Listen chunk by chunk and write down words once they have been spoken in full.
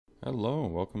Hello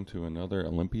and welcome to another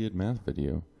Olympiad math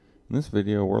video. In this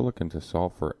video we're looking to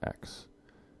solve for x.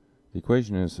 The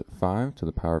equation is 5 to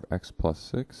the power of x plus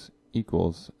 6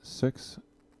 equals 6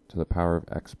 to the power of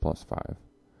x plus 5.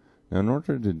 Now in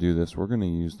order to do this we're going to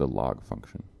use the log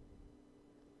function.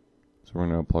 So we're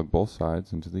going to plug both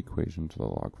sides into the equation to the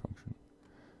log function.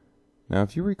 Now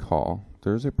if you recall,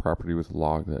 there is a property with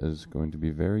log that is going to be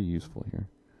very useful here.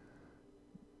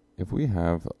 If we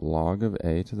have log of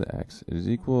a to the x, it is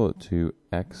equal to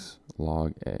x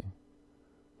log a.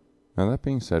 Now that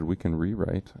being said, we can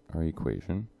rewrite our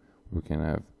equation. We can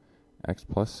have x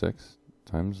plus 6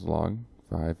 times log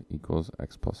 5 equals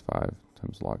x plus 5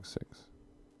 times log 6.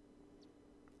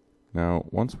 Now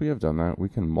once we have done that, we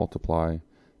can multiply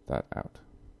that out.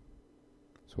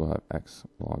 So we'll have x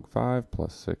log 5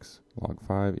 plus 6 log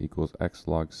 5 equals x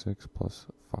log 6 plus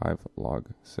 5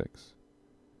 log 6.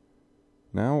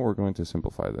 Now we're going to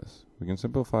simplify this. We can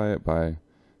simplify it by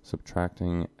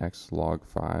subtracting x log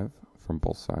 5 from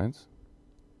both sides.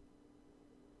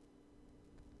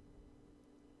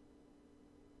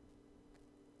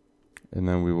 And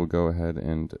then we will go ahead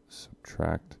and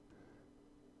subtract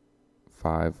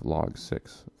 5 log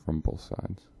 6 from both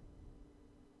sides.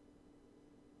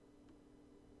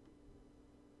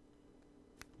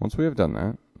 Once we have done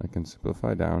that, I can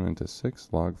simplify down into 6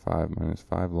 log 5 minus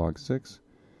 5 log 6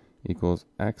 equals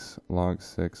x log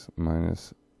 6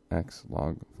 minus x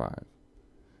log 5.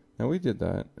 Now we did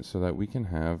that so that we can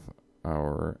have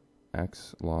our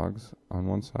x logs on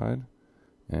one side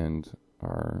and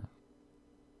our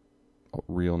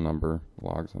real number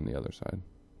logs on the other side.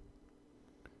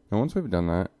 Now once we've done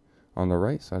that, on the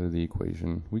right side of the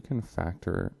equation we can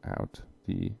factor out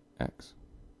the x.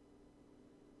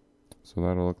 So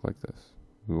that'll look like this.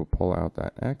 We will pull out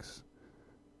that x.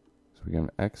 So we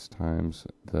have x times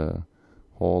the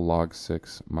whole log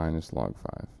 6 minus log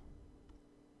 5.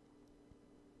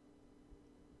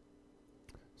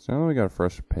 So now that we got a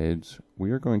fresh page,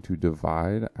 we are going to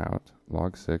divide out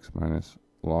log 6 minus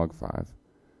log 5.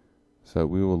 So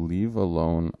we will leave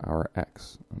alone our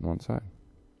x on one side.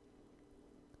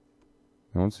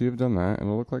 And once you've done that,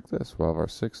 it'll look like this. We'll have our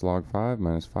 6 log 5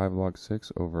 minus 5 log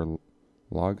 6 over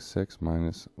log 6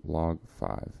 minus log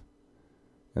 5.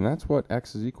 And that's what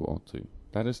x is equal to.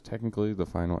 That is technically the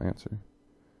final answer.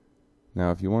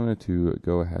 Now if you wanted to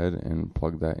go ahead and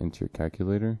plug that into your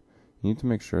calculator, you need to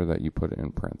make sure that you put it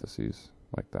in parentheses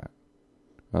like that.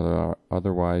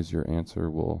 Otherwise your answer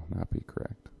will not be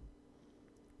correct.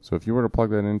 So if you were to plug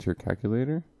that into your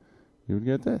calculator, you would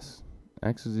get this.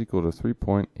 X is equal to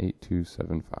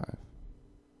 3.8275.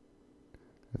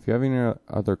 If you have any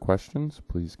other questions,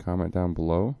 please comment down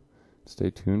below.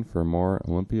 Stay tuned for more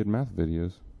Olympiad math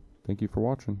videos. Thank you for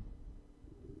watching.